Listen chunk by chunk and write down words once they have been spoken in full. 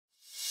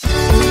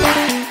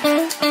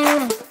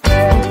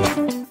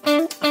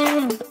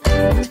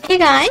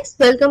Hey guys,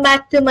 welcome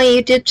back to my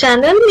YouTube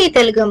channel, మీ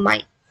తెలుగు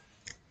అమ్మాయి.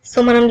 So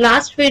మనం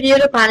last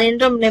వీడియోలో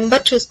palindrome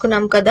number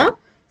చూసుకున్నాం కదా.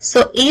 సో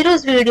ఈ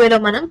రోజు వీడియోలో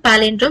మనం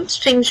palindrome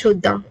స్ట్రింగ్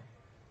చూద్దాం.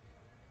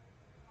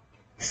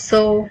 సో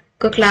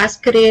ఒక క్లాస్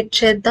క్రియేట్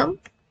చేద్దాం.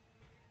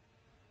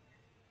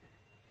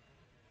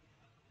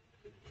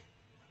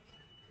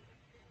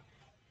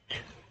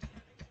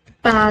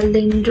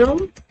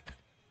 palindrome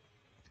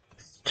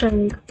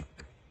string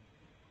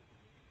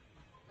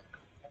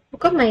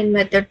ఒక మెయిన్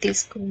మెథడ్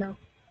తీసుకుందాం.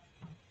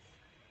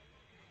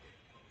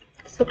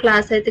 సో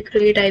క్లాస్ అయితే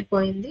క్రియేట్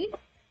అయిపోయింది.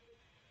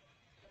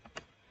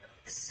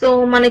 సో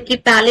మనకి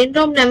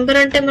palindrome నెంబర్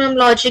అంటే మనం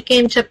లాజిక్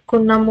ఏం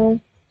చెప్పుకున్నాము,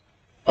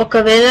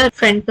 ఒకవేళ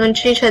ఫ్రంట్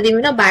నుంచి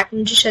చదివినా బ్యాక్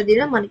నుంచి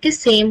చదివినా మనకి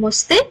సేమ్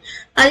వస్తే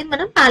అది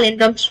మనం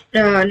palindrome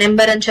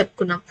నెంబర్ అని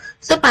చెప్పుకున్నాం.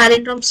 సో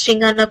palindrome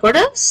స్ట్రింగ్ అన్న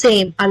కూడా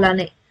సేమ్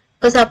అలానే.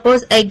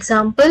 Suppose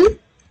example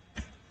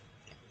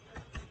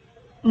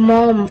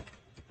ma'am.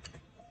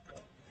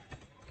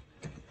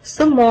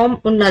 So ma'am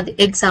ఉన్నది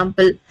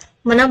ఎగ్జాంపుల్,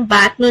 మనం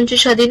బ్యాక్ నుంచి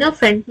చదివినా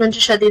ఫ్రంట్ నుంచి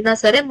చదివినా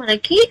సరే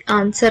మనకి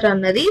ఆన్సర్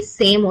అన్నది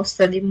సేమ్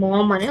వస్తుంది,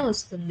 మామ్ అనే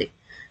వస్తుంది.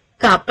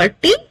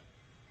 కాబట్టి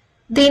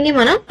దీన్ని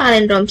మనం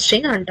palindrome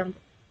స్ట్రింగ్ అంటాం.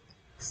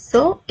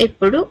 సో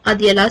ఇప్పుడు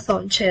అది ఎలా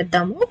సాల్వ్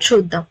చేద్దామో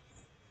చూద్దాం.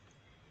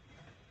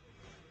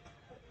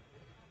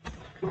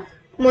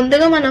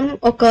 ముందుగా మనం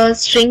ఒక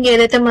స్ట్రింగ్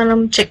ఏదైతే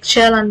మనం చెక్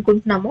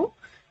చేయాలనుకుంటున్నామో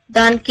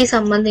దానికి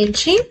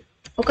సంబంధించి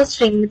ఒక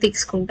స్ట్రింగ్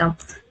తీసుకుంటాం.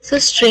 So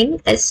string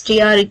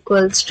str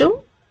equals to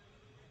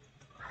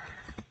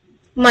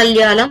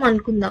Malayalam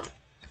అనుకుందాం.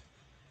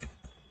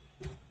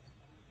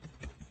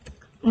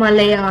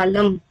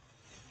 మలయాళం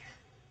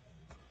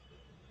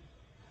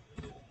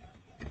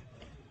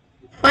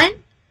ఫైన్.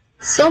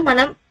 సో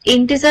మనం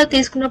ఇంటిజర్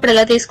తీసుకున్నప్పుడు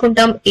ఎలా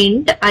తీసుకుంటాం,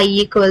 ఇంట్ I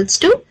equals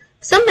to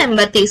some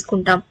number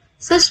తీసుకుంటాం.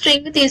 సో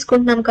స్ట్రింగ్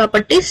తీసుకుంటున్నాం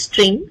కాబట్టి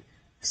string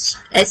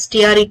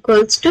str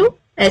equals to,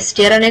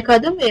 str అనే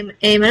కాదు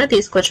ఏమైనా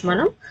తీసుకోవచ్చు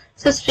మనం.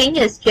 So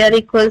string str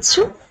equals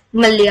to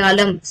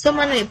Malayalam. So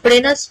మనం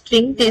ఎప్పుడైనా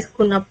స్ట్రింగ్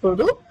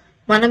తీసుకున్నప్పుడు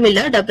మనం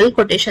ఇలా డబుల్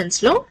కొటేషన్స్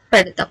లో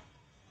పెడతాం.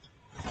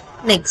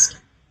 నెక్స్ట్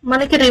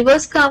మనకి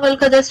రివర్స్ కావాలి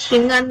కదా,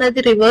 స్ట్రింగ్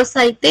అన్నది రివర్స్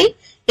అయితే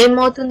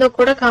ఏమవుతుందో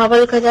కూడా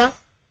కావాలి కదా.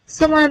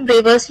 సో మనం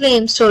రివర్స్ లో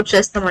ఏం స్టోర్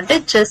చేస్తామంటే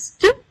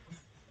జస్ట్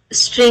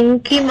స్ట్రింగ్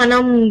కి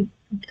మనం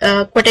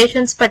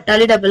కొటేషన్స్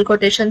పెట్టాలి, డబుల్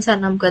కొటేషన్స్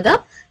అన్నాం కదా.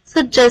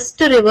 So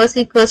just reverse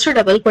equals to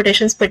double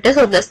quotations పెట్టేసి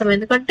వదిలేస్తాం,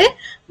 ఎందుకంటే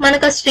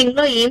మనకు ఆ స్ట్రింగ్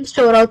లో ఏం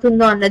స్టోర్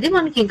అవుతుందో అన్నది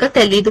మనకి ఇంకా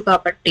తెలియదు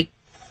కాబట్టి.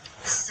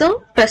 సో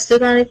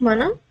ప్రస్తుతానికి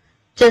మనం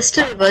జస్ట్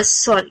రివర్స్,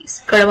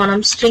 ఇక్కడ మనం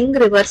స్ట్రింగ్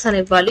రివర్స్ అని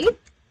ఇవ్వాలి,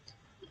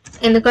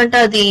 ఎందుకంటే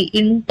అది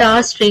ఇంటా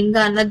స్ట్రింగ్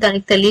అన్నది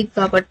దానికి తెలియదు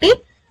కాబట్టి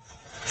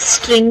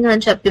స్ట్రింగ్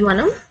అని చెప్పి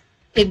మనం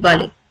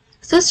ఇవ్వాలి.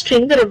 So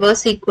string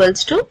reverse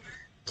equals to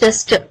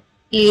just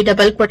ఈ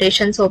డబల్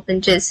కొటేషన్స్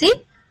ఓపెన్ చేసి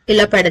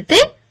ఇలా పెడితే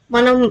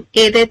మనం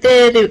ఏదైతే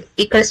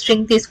ఇక్కడ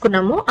స్ట్రింగ్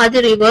తీసుకున్నామో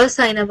అది రివర్స్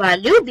అయిన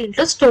వాల్యూ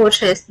దీంట్లో స్టోర్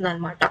చేస్తుంది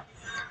అనమాట.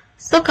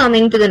 So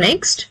coming to the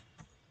next,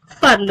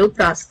 for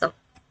loop రాస్తాం.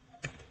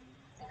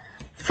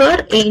 For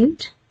int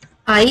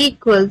I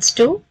equals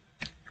to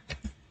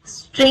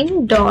string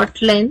dot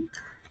length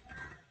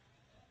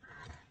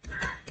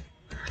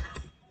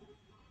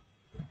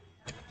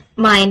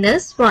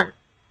minus 1.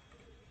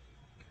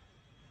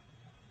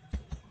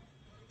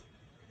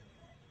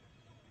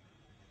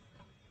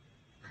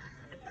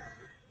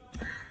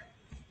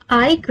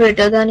 I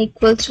greater than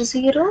equals to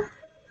 0.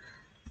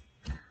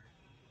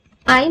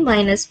 I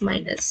minus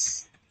minus.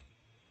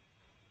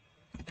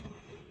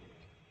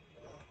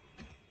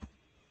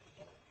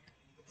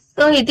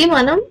 So ఇది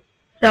మనం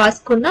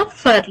రాసుకున్న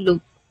ఫర్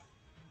లూప్.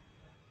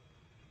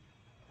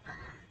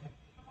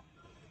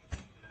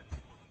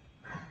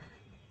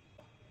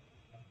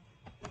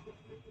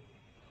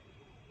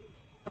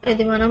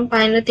 ఇది మనం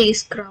పైన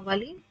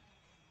తీసుకురావాలి.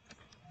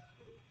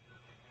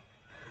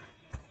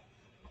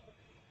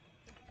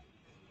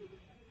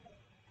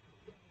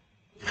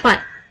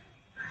 ఫైన్.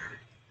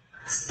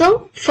 సో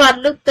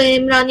ఫర్ లూప్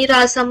ఏం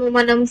రాసాము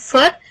మనం,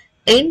 for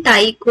int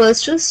I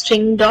equals to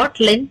string dot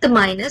length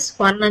minus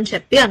 1 అని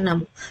చెప్పి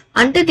అన్నాము.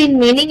 అంటే దీని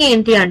మీనింగ్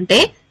ఏంటి అంటే,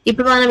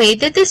 ఇప్పుడు మనం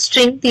ఏదైతే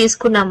స్ట్రింగ్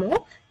తీసుకున్నామో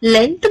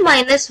లెంత్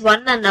మైనస్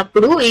 1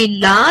 అన్నప్పుడు ఈ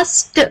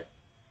లాస్ట్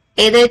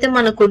ఏదైతే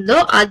మనకుందో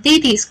అది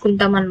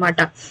తీసుకుంటాం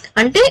అన్నమాట.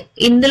 అంటే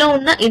ఇందులో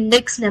ఉన్న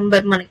ఇండెక్స్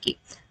నెంబర్ మనకి,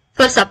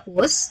 ఫర్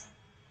సపోజ్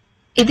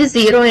ఇది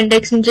 0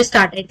 ఇండెక్స్ నుంచి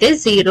స్టార్ట్ అయితే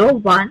 0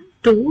 1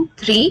 2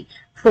 3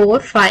 4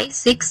 5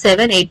 6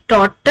 7 8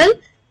 టోటల్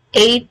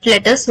 8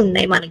 లెటర్స్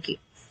ఉన్నాయి మనకి.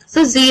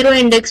 సో 0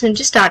 ఇండెక్స్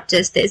నుంచి స్టార్ట్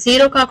చేస్తే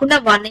 0 కాకుండా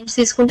 1 నుంచి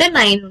తీసుకుంటే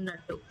 9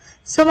 ఉన్నట్టు.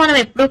 సో మనం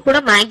ఎప్పుడు కూడా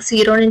మ్యాక్స్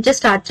 0 నుంచే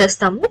స్టార్ట్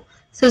చేస్తాము.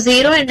 సో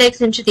 0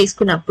 ఇండెక్స్ నుంచి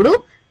తీసుకున్నప్పుడు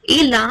ఈ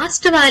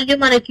లాస్ట్ వాల్యూ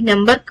మనకి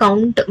నెంబర్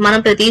కౌంట్, మనం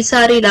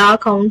ప్రతిసారి ఇలా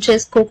కౌంట్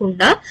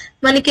చేసుకోకుండా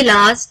మనకి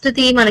లాస్ట్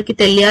ది మనకి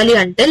తెలియాలి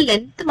అంటే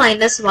లెంత్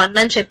మైనస్ 1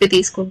 అని చెప్పి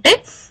తీసుకుంటే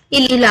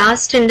ఈ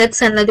లాస్ట్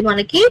ఇండెక్స్ అన్నది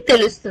మనకి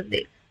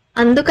తెలుస్తుంది.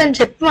 అందుకని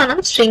చెప్పి మనం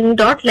స్ట్రింగ్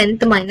డాట్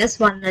లెంత్ మైనస్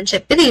 1 అని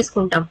చెప్పి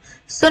తీసుకుంటాం.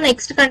 సో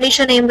నెక్స్ట్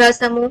కండిషన్ ఏం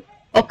రాసాము,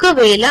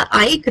 ఒకవేళ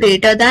I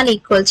greater than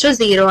equals to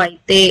 0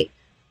 అయితే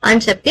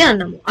అని చెప్పి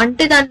అన్నాము.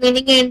 అంటే దాని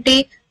మీనింగ్ ఏంటి,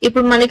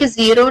 ఇప్పుడు మనకి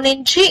 0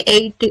 నుంచి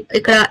 8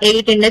 ఇక్కడ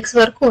 8 ఇండెక్స్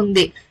వరకు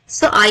ఉంది.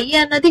 సో I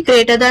అన్నది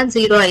గ్రేటర్ దాన్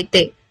 0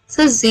 అయితే,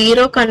 సో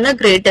 0 కన్నా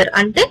గ్రేటర్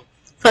అంటే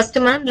ఫస్ట్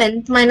మనం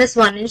లెంత్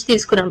 -1 నుంచి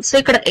తీసుకున్నాం. సో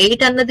ఇక్కడ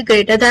 8 అన్నది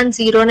గ్రేటర్ దాన్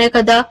 0నే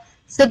కదా.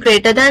 సో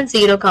గ్రేటర్ దాన్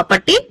 0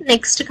 కాబట్టి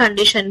నెక్స్ట్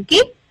కండిషన్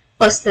కి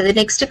వస్తుంది.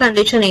 నెక్స్ట్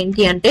కండిషన్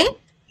ఏంటి అంటే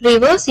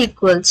reverse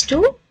equals to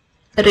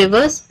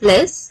reverse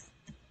plus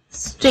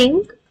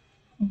string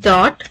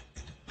dot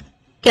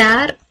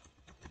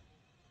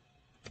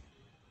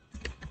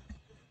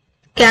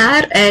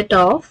char at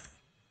of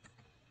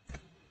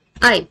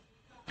I.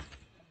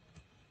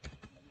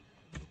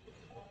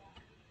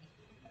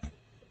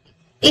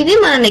 ఇది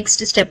మన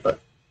నెక్స్ట్ స్టెప్.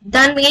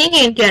 దాని మీనింగ్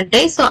ఏంటి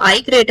అంటే సో I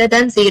గ్రేటర్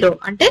దాన్ 0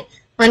 అంటే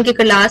మనకి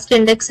ఇక్కడ లాస్ట్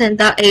ఇండెక్స్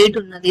ఎంత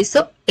 8 ఉన్నది. So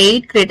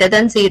 8 greater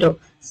than 0.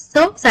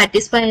 So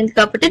satisfy అయింది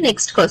కాబట్టి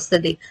నెక్స్ట్ కి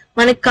వస్తుంది.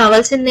 మనకి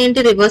కావాల్సింది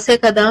ఏంటి, రివర్సే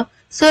కదా.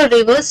 సో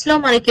రివర్స్ లో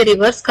మనకి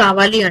రివర్స్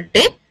కావాలి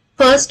అంటే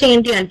ఫస్ట్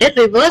ఏంటి అంటే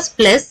reverse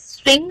plus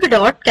string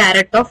dot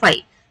carrot of I.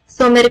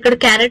 So మీరు ఇక్కడ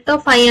క్యారెట్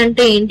ఆఫ్ I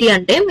అంటే ఏంటి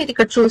అంటే మీరు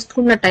ఇక్కడ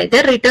చూసుకున్నట్టయితే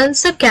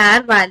returns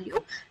క్యార్ value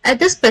at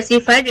the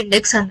specified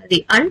index అన్నది.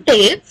 అంటే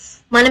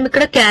మనం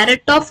ఇక్కడ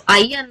క్యారెట్ ఆఫ్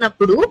I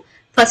అన్నప్పుడు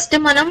ఫస్ట్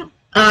మనం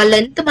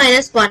లెంత్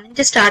 -1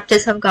 నుంచి స్టార్ట్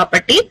చేసాం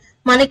కాబట్టి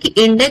మనకి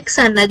ఇండెక్స్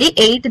అన్నది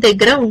 8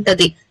 దగ్గర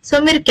ఉంటది. సో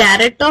మీరు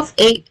క్యారెట్ ఆఫ్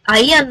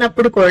I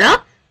అన్నప్పుడు కూడా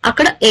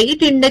అక్కడ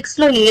 8 ఇండెక్స్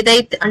లో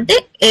ఏదైతే అంటే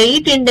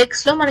 8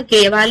 ఇండెక్స్ లో మనకి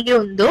ఏ వాల్యూ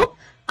ఉందో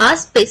ఆ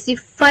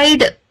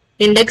స్పెసిఫైడ్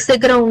ఇండెక్స్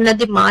దగ్గర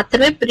ఉన్నది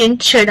మాత్రమే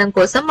ప్రింట్ చేయడం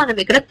కోసం మనం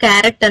ఇక్కడ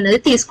క్యారెట్ అనేది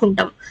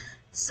తీసుకుంటాం.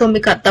 సో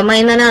మీకు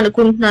అర్థమైందని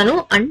అనుకుంటున్నాను.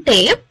 అంటే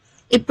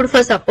ఇప్పుడు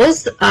ఫర్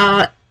సపోజ్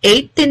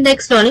 8th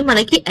ఇండెక్స్ లోని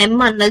మనకి M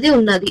అన్నది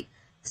ఉన్నది.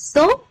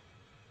 సో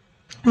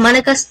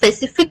మనకు ఆ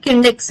స్పెసిఫిక్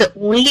ఇండెక్స్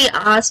ఓన్లీ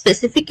ఆ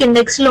స్పెసిఫిక్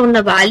ఇండెక్స్ లో ఉన్న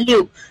వాల్యూ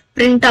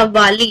ప్రింట్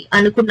అవ్వాలి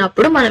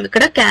అనుకున్నప్పుడు మనం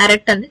ఇక్కడ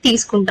క్యారెట్ అని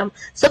తీసుకుంటాం.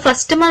 సో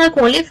ఫస్ట్ మనకు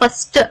ఓన్లీ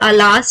ఫస్ట్ ఆ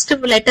లాస్ట్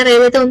లెటర్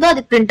ఏదైతే ఉందో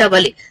అది ప్రింట్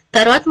అవ్వాలి.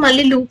 తర్వాత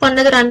మళ్ళీ లూప్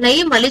అన్నది రన్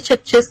అయ్యి మళ్ళీ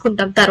చెక్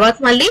చేసుకుంటాం. తర్వాత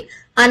మళ్ళీ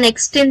ఆ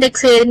నెక్స్ట్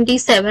ఇండెక్స్ ఏంటి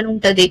 7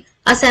 ఉంటది.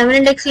 ఆ 7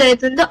 ఇండెక్స్ లో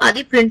ఏతుందో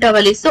అది ప్రింట్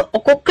అవ్వాలి. సో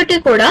ఒక్కొక్కటి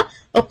కూడా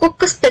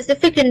ఒక్కొక్క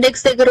స్పెసిఫిక్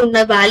ఇండెక్స్ దగ్గర ఉన్న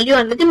వాల్యూ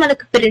అనేది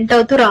మనకు ప్రింట్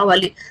అవుతూ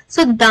రావాలి.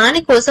 సో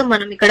దానికోసం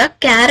మనం ఇక్కడ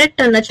క్యారెట్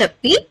అన్న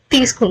చెప్పి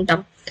తీసుకుంటాం.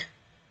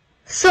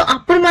 సో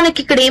అప్పుడు మనకి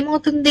ఇక్కడ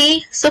ఏమవుతుంది,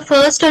 సో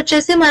ఫస్ట్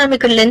వచ్చేసి మనం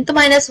ఇక్కడ లెంత్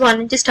 -1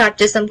 నుంచి స్టార్ట్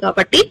చేసాం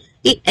కాబట్టి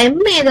ఈ M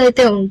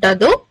ఏదైతే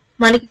ఉంటుందో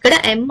మనకి ఇక్కడ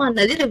M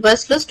అన్నది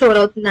రివర్స్ లో స్టోర్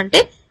అవుతుంది. అంటే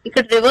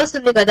ఇక్కడ రివర్స్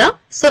ఉంది కదా,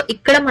 సో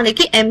ఇక్కడ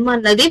మనకి M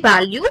అన్నది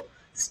వాల్యూ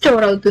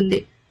స్టోర్ అవుతుంది.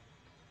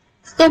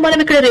 సో మనం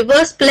ఇక్కడ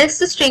reverse plus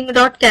string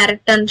dot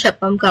carrot అని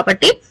చెప్పాం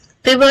కాబట్టి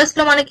రివర్స్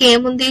లో మనకి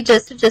ఏముంది,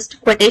 జస్ట్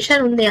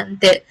కొటేషన్ ఉంది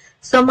అంతే.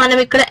 సో మనం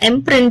ఇక్కడ M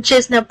ప్రింట్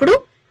చేసినప్పుడు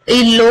ఈ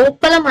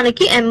లోపల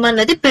మనకి M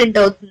అన్నది ప్రింట్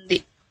అవుతుంది.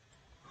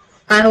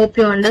 I hope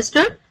you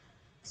understood.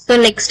 So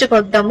next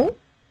కొద్దాము.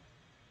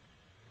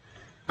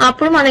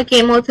 అప్పుడు మనకి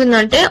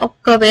ఏమవుతుందంటే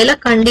ఒకవేళ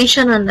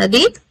కండిషన్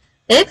అన్నది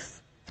if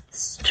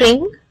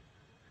string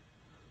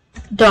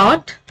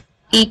dot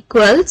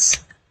equals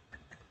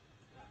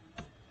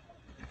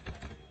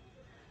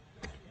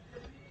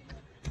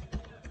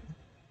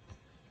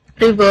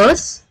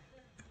reverse,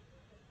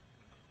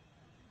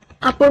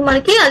 అప్పుడు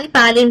మనకి అది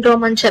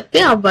palindrome అని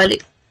చెప్పి అవ్వాలి.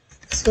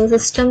 So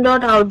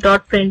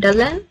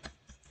system.out.println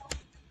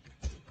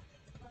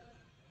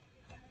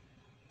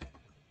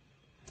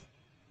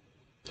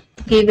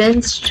given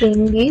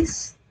string is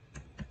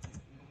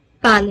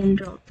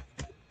palindrome.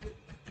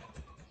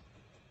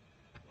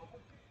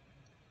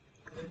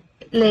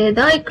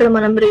 లేదా ఇక్కడ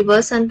మనం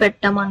రివర్స్ అని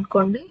పెట్టాం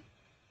అనుకోండి,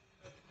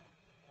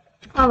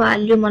 ఆ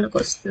వాల్యూ మనకు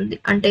వస్తుంది.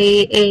 అంటే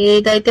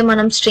ఏదైతే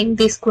మనం స్ట్రింగ్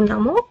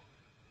తీసుకున్నామో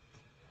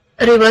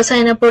రివర్స్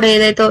అయినప్పుడు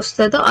ఏదైతే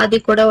వస్తుందో అది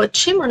కూడా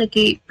వచ్చి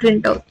మనకి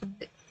ప్రింట్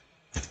అవుతుంది.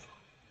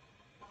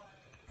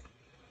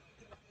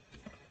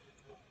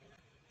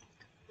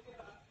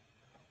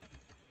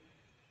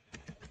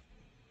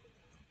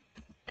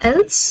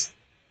 ఎల్స్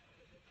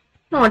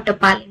నాట్ అ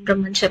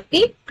palindrome అని చెప్పి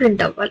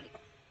ప్రింట్ అవ్వాలి.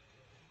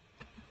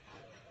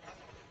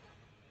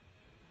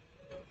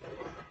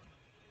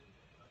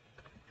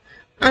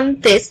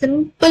 అంతే,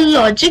 simple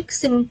logic,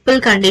 simple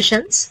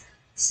conditions.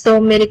 So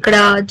మీరు ఇక్కడ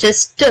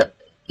జస్ట్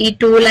ఈ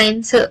 2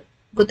 లైన్స్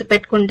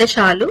గుర్తుపెట్టుకుంటే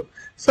చాలు.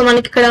 సో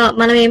మనకి ఇక్కడ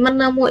మనం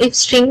ఏమన్నాము, if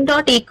string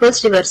dot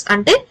equals reverse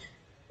అంటే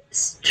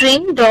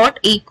స్ట్రింగ్ డాట్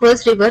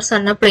ఈక్వల్స్ రివర్స్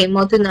అన్నప్పుడు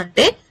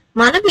ఏమవుతుందంటే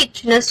మనం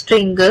ఇచ్చిన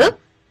స్ట్రింగ్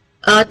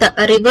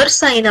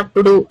రివర్స్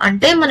అయినప్పుడు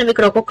అంటే మనం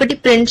ఇక్కడ ఒక్కొక్కటి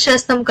ప్రింట్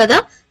చేస్తాం కదా,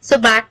 సో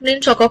బ్యాక్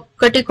నుంచి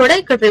ఒక్కొక్కటి కూడా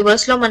ఇక్కడ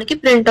రివర్స్ లో మనకి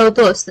ప్రింట్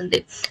అవుతూ వస్తుంది.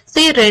 సో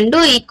ఈ రెండు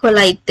ఈక్వల్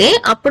అయితే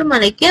అప్పుడు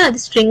మనకి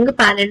అది స్ట్రింగ్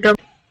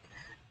palindrome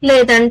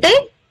లేదంటే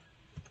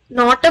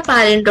నాట్ అ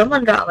palindrome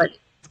అని రావాలి.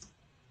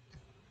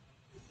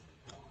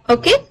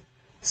 ఓకే,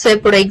 సో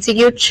ఇప్పుడు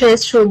ఎగ్జిక్యూట్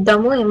చేసి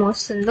చూద్దాము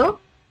ఏమొస్తుందో.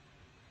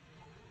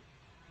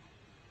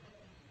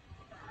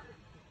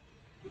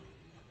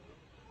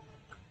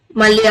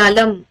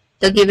 Malayalam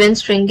the given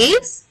string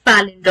is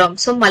palindrome.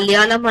 So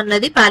Malayalam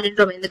అన్నది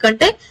palindrome,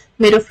 ఎందుకంటే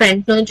మీరు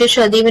ఫ్రంట్ నుంచి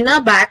చదివినా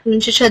బ్యాక్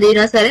నుంచి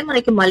చదివినా సరే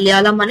మనకి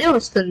మలయాళం అనే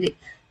వస్తుంది.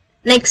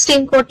 నెక్స్ట్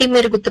ఇంకోటి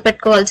మీరు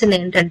గుర్తుపెట్టుకోవాల్సింది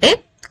ఏంటంటే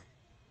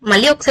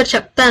మళ్ళీ ఒకసారి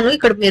చెప్తాను,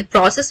 ఇక్కడ మీరు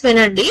ప్రాసెస్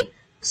వినండి.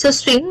 సో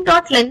స్ట్రింగ్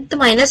డాట్ లెంత్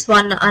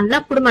 -1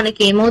 అన్నప్పుడు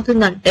మనకి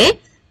ఏమవుతుందంటే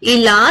ఈ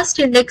లాస్ట్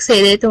ఇండెక్స్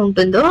ఏదైతే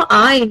ఉంటుందో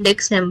ఆ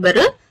ఇండెక్స్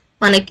నెంబర్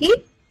మనకి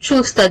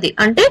చూస్తుంది,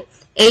 అంటే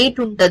 8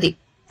 ఉంటది.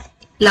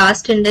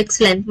 లాస్ట్ ఇండెక్స్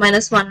లెంత్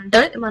 -1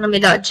 అంటే మనం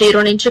ఇలా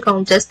 0 నుంచి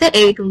కౌంట్ చేస్తే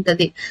 8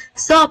 ఉంటది.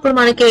 సో అప్పుడు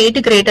మనకి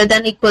 8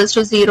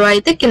 > 0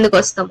 అయితే కిందకి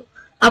వస్తాము.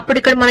 అప్పుడు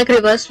ఇక్కడ మనకి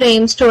రివర్స్ లో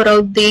ఏం స్టోర్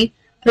అవుద్ది,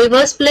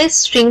 reverse place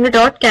string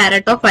dot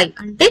carrot of I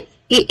అంటే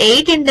ఈ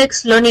 8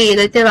 ఇండెక్స్ లోని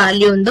ఏదైతే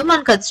వాల్యూ ఉందో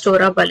మనకు అది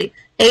స్టోర్ అవ్వాలి.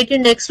 8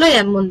 ఇండెక్స్ లో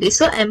M ఉంది,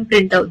 సో M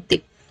ప్రింట్ అవుద్ది.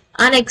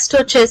 ఆ నెక్స్ట్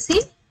వచ్చేసి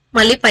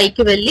మళ్ళీ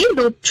పైకి వెళ్ళి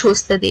లూప్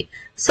చూస్తుంది.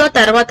 సో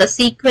తర్వాత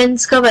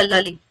సీక్వెన్స్ గా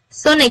వెళ్ళాలి.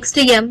 సో నెక్స్ట్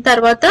M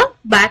తర్వాత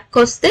బ్యాక్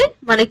వస్తే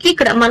మనకి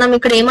మనం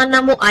ఇక్కడ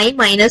ఏమన్నాము, I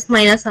మైనస్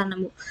మైనస్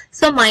అన్నాము.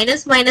 సో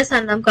మైనస్ మైనస్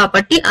అన్నాం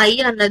కాబట్టి I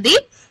అన్నది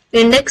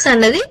ఇండెక్స్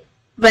అన్నది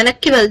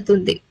వెనక్కి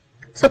వెళ్తుంది.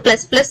 సో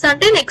ప్లస్ ప్లస్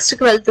అంటే నెక్స్ట్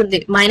కి వెళ్తుంది,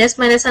 మైనస్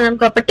మైనస్ అన్నాం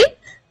కాబట్టి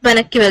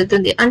వెనక్కి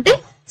వెళ్తుంది, అంటే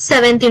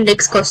 7th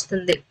ఇండెక్స్ కి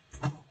వస్తుంది.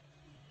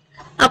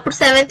 అప్పుడు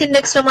 7th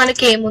ఇండెక్స్ లో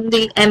మనకి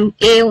ఏముంది,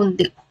 A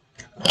ఉంది,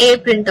 A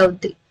ప్రింట్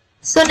అవుద్ది.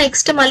 సో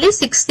నెక్స్ట్ మళ్ళీ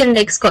 6th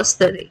ఇండెక్స్ కి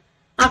వస్తుంది,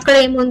 అక్కడ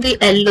ఏముంది,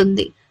 L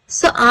ఉంది.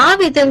 సో ఆ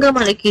విధంగా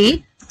మనకి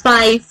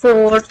 5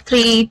 4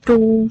 3 2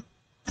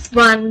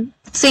 1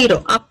 0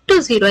 అప్ టు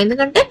 0,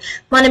 ఎందుకంటే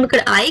మనం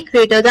ఇక్కడ I >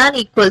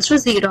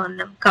 0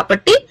 అన్నాం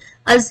కాబట్టి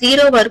ఆ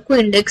 0 వరకు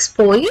ఇండెక్స్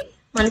పోయి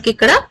మనకి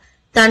ఇక్కడ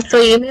దాంట్లో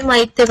ఏమేమి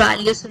అయితే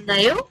వాల్యూస్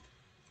ఉన్నాయో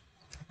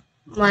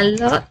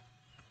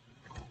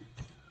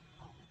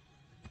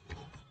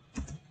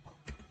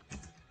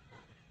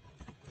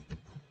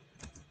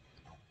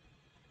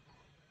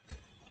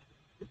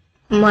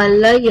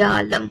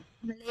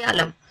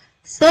మలయాళం.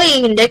 సో ఈ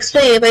ఇండెక్స్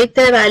లో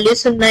ఏవైతే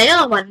వాల్యూస్ ఉన్నాయో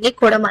అవన్నీ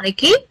కూడా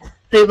మనకి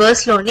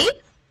రివర్స్ లోని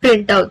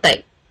ప్రింట్ అవుతాయి.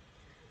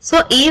 సో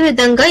ఈ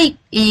విధంగా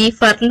ఈ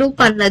ఫర్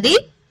లూప్ అన్నది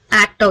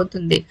యాక్ట్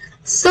అవుతుంది.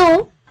 సో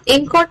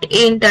ఇంకోటి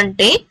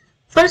ఏంటంటే,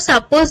 ఫర్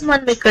సపోజ్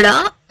మనం ఇక్కడ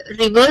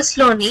రివర్స్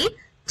లోని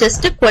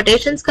జస్ట్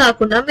కొటేషన్స్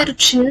కాకుండా మీరు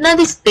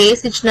చిన్నది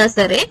స్పేస్ ఇచ్చినా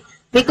సరే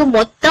మీకు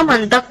మొత్తం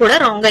అంతా కూడా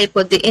రాంగ్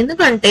అయిపోద్ది.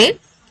 ఎందుకంటే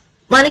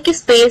మనకి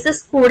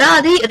స్పేసెస్ కూడా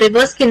అది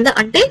రివర్స్ కింద,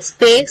 అంటే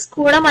స్పేస్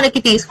కూడా మనకి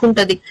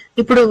తీసుకుంటది.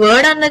 ఇప్పుడు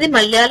వర్డ్ అన్నది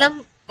మలయాళం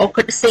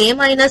ఒకటి సేమ్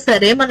అయినా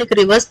సరే మనకి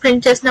రివర్స్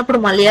ప్రింట్ చేసినప్పుడు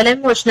మలయాళం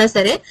వచ్చినా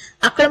సరే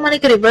అక్కడ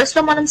మనకి రివర్స్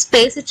లో మనం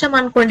స్పేస్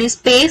ఇచ్చామనుకోండి,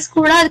 స్పేస్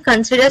కూడా అది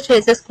కన్సిడర్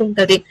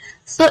చేసేసుకుంటది.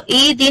 సో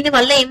దీని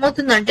వల్ల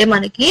ఏమవుతుందంటే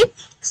మనకి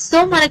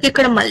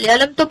ఇక్కడ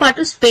మలయాళంతో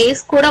పాటు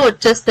స్పేస్ కూడా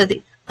వచ్చేస్తుంది.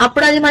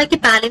 అప్పుడు అది మనకి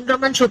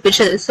పాలిండ్రోమ్ అని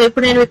చూపించదు. సో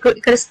ఇప్పుడు నేను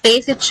ఇక్కడ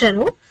స్పేస్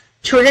ఇచ్చాను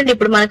చూడండి,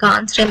 ఇప్పుడు మనకు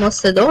ఆన్సర్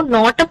ఏమొస్తుందో,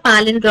 నాట్ అ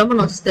పాలిండ్రోమ్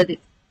అని వస్తుంది.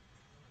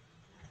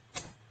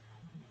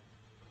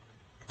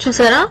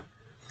 చూసారా,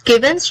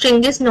 given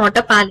string is not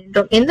a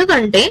palindrome,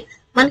 ఎందుకంటే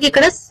మనకి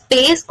ఇక్కడ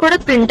స్పేస్ కూడా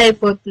ప్రింట్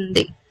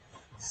అయిపోతుంది.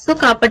 సో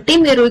కాబట్టి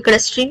మీరు ఇక్కడ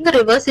స్ట్రింగ్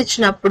రివర్స్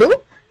ఇచ్చినప్పుడు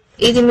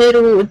ఇది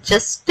మీరు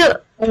జస్ట్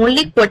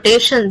ఓన్లీ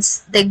కొటేషన్స్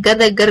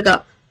దగ్గరగా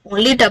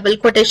ఓన్లీ డబుల్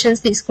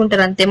కొటేషన్స్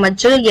తీసుకుంటారు అంతే,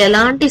 మధ్యలో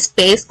ఎలాంటి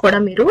స్పేస్ కూడా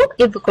మీరు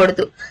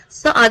ఇవ్వకూడదు.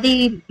 సో అది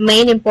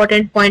మెయిన్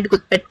ఇంపార్టెంట్ పాయింట్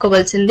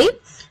గుర్తుపెట్టుకోవాల్సింది.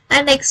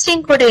 అండ్ నెక్స్ట్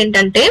ఇంకోటి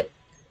ఏంటంటే,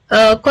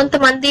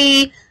 కొంతమంది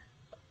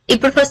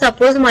ఇప్పుడు ఫర్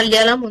సపోజ్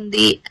మలయాళం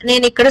ఉంది,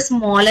 నేను ఇక్కడ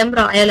స్మాల్ m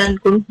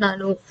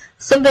రాయాలనుకుంటున్నాను.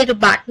 సో మీరు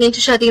బ్యాక్ నుంచి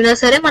చదివినా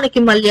సరే మనకి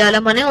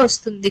మలయాళం అనే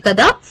వస్తుంది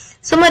కదా.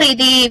 సో మరి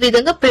ఇది ఈ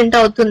విధంగా ప్రింట్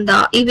అవుతుందా,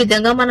 ఈ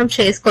విధంగా మనం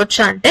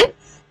చేసుకోవచ్చా అంటే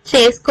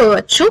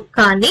చేసుకోవచ్చు.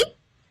 కానీ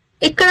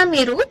ఇక్కడ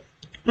మీరు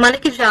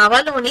మనకి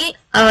జావాలోని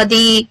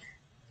అది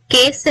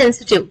కేస్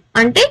సెన్సిటివ్,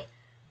 అంటే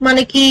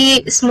మనకి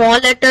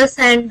small letters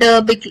and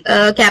big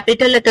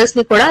capital letters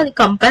ని కూడా అది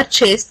కంపేర్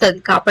చేస్తుంది.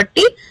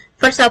 కాబట్టి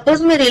ఫర్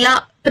సపోజ్ మీరు ఇలా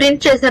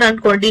ప్రింట్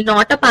చేశారనుకోండి,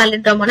 నాట్ అ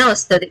పాలిండ్రోమ్ అనే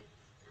వస్తుంది.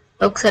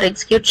 ఒకసారి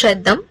ఎగ్జిక్యూట్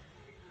చేద్దాం.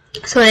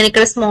 సో నేను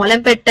ఇక్కడ స్మాల్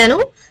m పెట్టాను,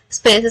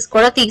 స్పేసెస్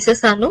కూడా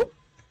తీసేసాను.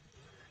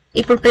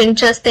 ఇప్పుడు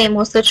ప్రింట్ చేస్తే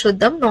ఏమొస్తుందో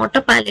చూద్దాం, నాట్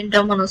అ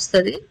పాలిండ్రోమ్ అని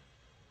వస్తుంది.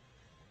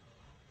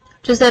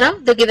 చూసారా,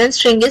 the given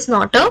string is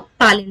not a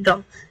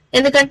palindrome,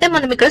 ఎందుకంటే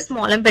మనం ఇక్కడ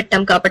స్మాల్ m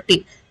పెట్టాం కాబట్టి.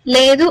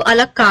 లేదు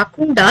అలా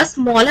కాకుండా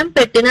స్మాల్ m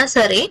పెట్టినా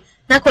సరే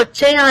నాకు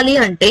వచ్చేయాలి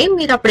అంటే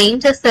మీరు అప్పుడు ఏం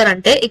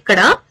చేస్తారంటే,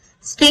 ఇక్కడ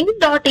స్ట్రింగ్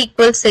డాట్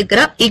ఈక్వల్స్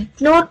దగ్గర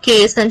ఇగ్నోర్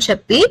కేస్ అని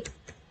చెప్పి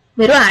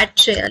మీరు యాడ్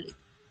చేయాలి.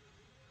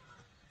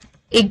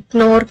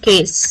 Ignore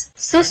case.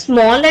 So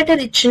small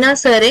letter ఇచ్చినా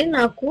సరే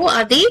నాకు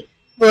అది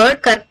వర్డ్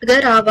కరెక్ట్ గా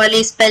రావాలి,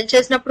 స్పెల్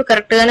చేసినప్పుడు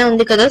కరెక్ట్ గానే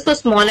ఉంది కదా. సో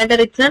స్మాల్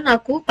లెటర్ ఇచ్చినా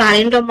నాకు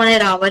పాలిండ్రోమ్ అనే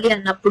రావాలి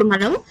అన్నప్పుడు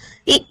మనం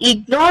ఈ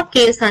ఇగ్నోర్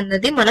కేస్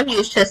అన్నది మనం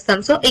యూజ్ చేస్తాం.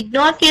 సో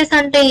ఇగ్నోర్ కేస్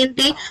అంటే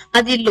ఏంటి,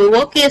 అది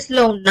లోవర్ కేస్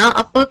లో ఉన్నా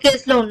అప్పర్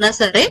కేస్ లో ఉన్నా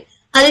సరే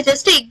అది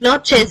జస్ట్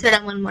ఇగ్నోర్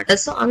చేసేయడం అనమాట.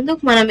 సో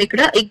అందుకు మనం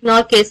ఇక్కడ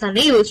ఇగ్నోర్ కేస్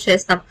అని యూజ్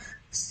చేస్తాం.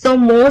 So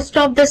most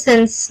of the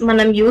sense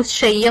మనం యూజ్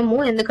చెయ్యము,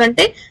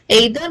 ఎందుకంటే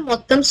ఎయిదర్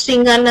మొత్తం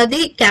స్ట్రింగ్ అన్నది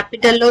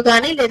క్యాపిటల్ లో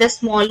గానీ లేదా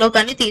స్మాల్ లో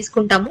గానీ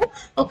తీసుకుంటాము.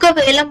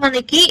 ఒకవేళ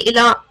మనకి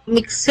ఇలా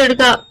మిక్స్డ్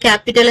గా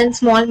క్యాపిటల్ అండ్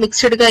స్మాల్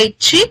మిక్స్డ్ గా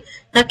ఇచ్చి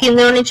నాకు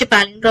ఇందులో నుంచి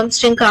పాలిండ్రోమ్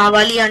స్ట్రింగ్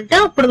కావాలి అంటే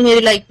అప్పుడు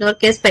మీరు ఇలా ఇగ్నోర్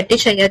కేస్ పెట్టి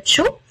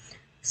చేయొచ్చు.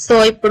 సో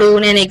ఇప్పుడు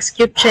నేను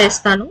ఎగ్జిక్యూట్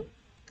చేస్తాను.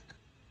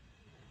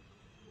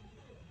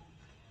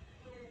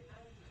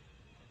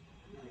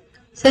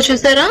 సో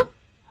చూసారా,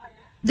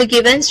 the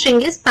given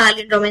string is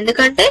palindrome,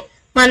 ఎందుకంటే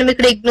మనం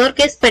ఇక్కడ ఇగ్నోర్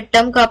కేస్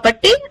పెట్టాం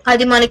కాబట్టి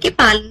అది మనకి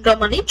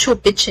పాలిండ్రోమ్ అని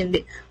చూపించింది.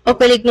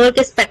 ఒకవేళ ఇగ్నోర్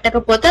కేస్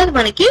పెట్టకపోతే అది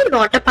మనకి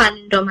నాట్ అ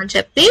పాలిండ్రోమ్ అని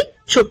చెప్పి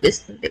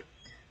చూపిస్తుంది.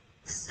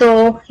 సో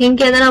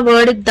ఇంకేదైనా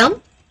వర్డ్ ఇద్దాం.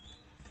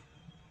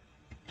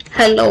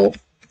 హలో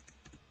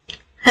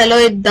హలో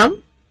ఇద్దాం.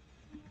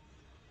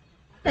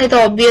 అయితే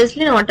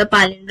obviously not a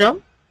palindrome.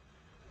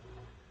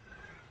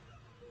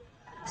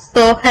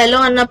 So hello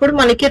అన్నప్పుడు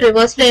మనకి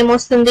రివర్స్ లో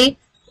ఏమొస్తుంది?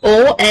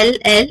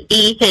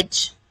 OLLEH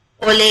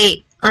ఓలే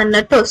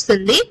అన్నట్టు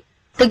వస్తుంది.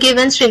 The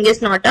given string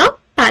is not a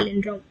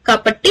palindrome.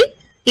 కాబట్టి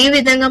ఈ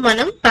విధంగా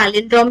మనం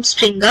పాలిండ్రోమ్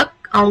స్ట్రింగ్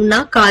అవునా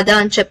కాదా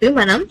అని చెప్పి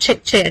మనం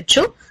చెక్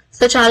చేయొచ్చు.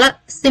 సో చాలా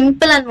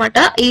సింపుల్ అన్నమాట.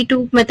 ఈ 2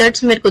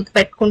 మెథడ్స్ మీరు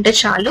గుర్తుపెట్టుకుంటే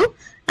చాలు.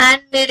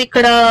 అండ్ మీరు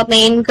ఇక్కడ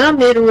మెయిన్ గా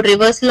మీరు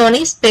రివర్స్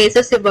లోని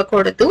స్పేసెస్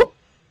ఇవ్వకూడదు.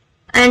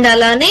 అండ్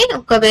అలానే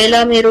ఒకవేళ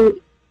మీరు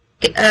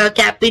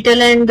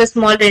క్యాపిటల్ అండ్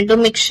స్మాల్ రెండు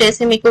మిక్స్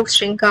చేసి మీకు ఒక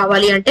స్ట్రింగ్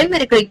కావాలి అంటే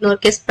మీరు ఇక్కడ ఇగ్నోర్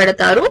కేస్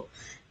పెడతారు.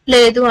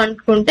 లేదు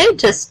అనుకుంటే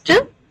జస్ట్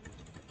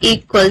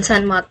ఈక్వల్స్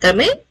అని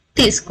మాత్రమే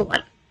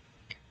తీసుకోవాలి.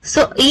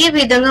 సో ఈ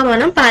విధంగా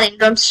మనం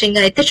పాలిండ్రోమ్ స్ట్రింగ్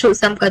అయితే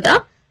చూసాం కదా.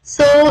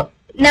 సో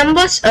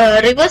నెంబర్స్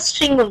రివర్స్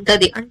స్ట్రింగ్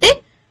ఉంటది. అంటే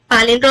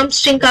పాలిండ్రోమ్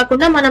స్ట్రింగ్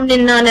కాకుండా మనం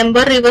నిన్న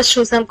నెంబర్ రివర్స్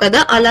చూసాం కదా,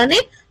 అలానే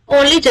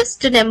ఓన్లీ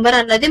జస్ట్ నెంబర్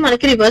అన్నది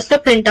మనకి రివర్స్ లో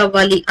ప్రింట్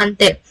అవ్వాలి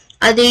అంతే.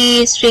 అది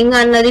స్ట్రింగ్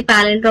అన్నది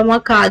పాలిండ్రోమా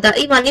కాదా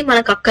ఇవన్నీ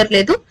మనకు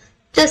అక్కర్లేదు.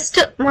 జస్ట్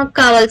మాకు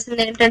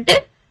కావాల్సింది ఏంటంటే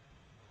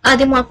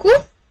అది మాకు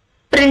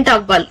ప్రింట్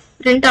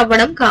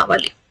అవ్వడం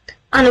కావాలి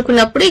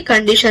అనుకున్నప్పుడు ఈ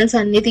కండిషన్స్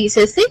అన్ని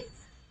తీసేసి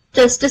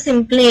జస్ట్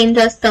సింపుల్ ఏం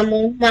చేస్తాము,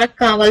 మనకు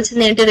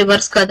కావాల్సింది ఏంటి?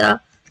 రివర్స్ కదా.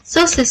 సో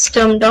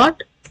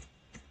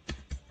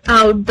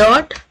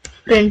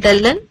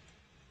system.out.println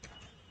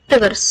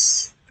రివర్స్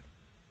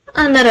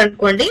అన్నారు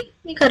అనుకోండి,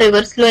 మీకు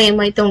రివర్స్ లో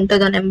ఏమైతే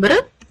ఉంటుందో నెంబర్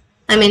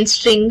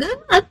స్ట్రింగ్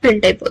అది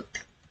ప్రింట్ అయిపోద్ది.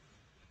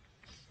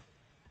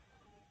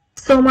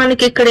 సో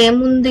మనకి ఇక్కడ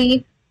ఏముంది?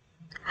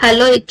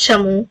 హలో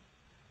ఇచ్చాము.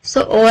 సో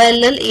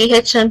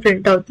OLLEH అని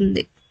ప్రింట్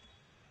అవుతుంది.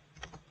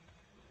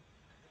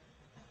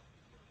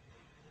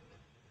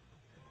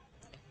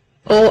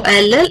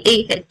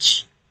 OLLEH.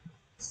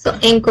 సో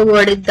ఇంకో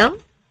వర్డ్ ఇద్దాం.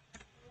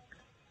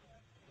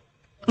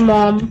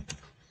 మామ్.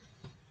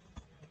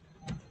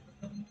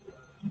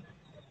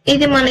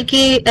 ఇది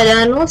మనకి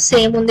ఎలానో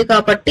సేమ్ ఉంది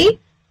కాబట్టి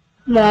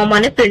మామ్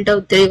అని ప్రింట్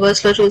అవుతుంది,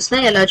 రివర్స్ లో చూసినా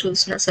ఎలా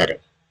చూసినా సరే.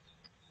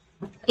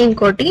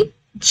 ఇంకోటి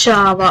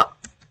జావా.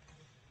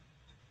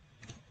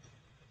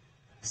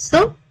 సో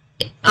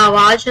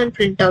ఆవాజ్ అని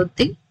ప్రింట్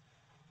అవుద్ది.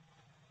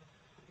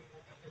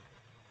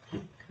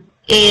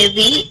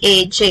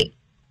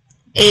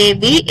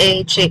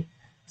 AVAJ.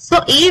 సో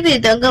ఈ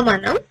విధంగా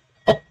మనం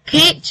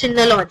ఒకే చిన్న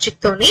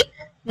లాజిక్ తోని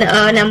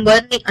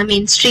నెంబర్ ని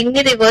స్ట్రింగ్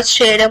ని రివర్స్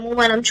చేయడము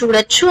మనం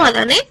చూడొచ్చు.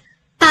 అలానే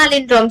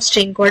పాలిండ్రోమ్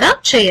స్ట్రింగ్ కూడా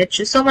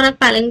చేయొచ్చు. సో మనం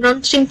పాలిండ్రోమ్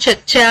స్ట్రింగ్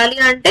చెక్ చేయాలి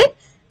అంటే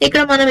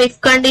ఇక్కడ మనం ఇఫ్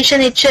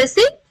కండిషన్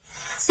ఇచ్చేసి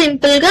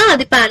సింపుల్ గా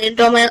అది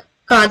పాలిండ్రోమ్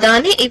కాదా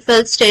అని ఇఫ్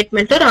ఎల్స్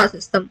స్టేట్మెంట్ లో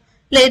రాసిస్తాం.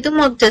 లేదు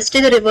మాకు జస్ట్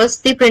ఇది రివర్స్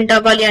ది ప్రింట్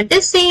అవ్వాలి అంటే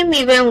సేమ్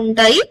ఇవే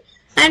ఉంటాయి.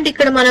 అండ్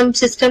ఇక్కడ మనం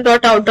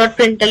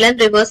system.out.println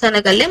రివర్స్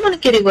అనగలే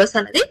మనకి రివర్స్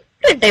అనేది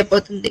ప్రింట్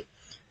అయిపోతుంది.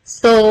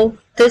 So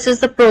this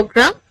is the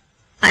programme.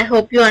 I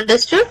hope you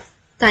understood.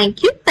 Thank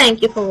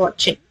you for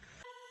watching.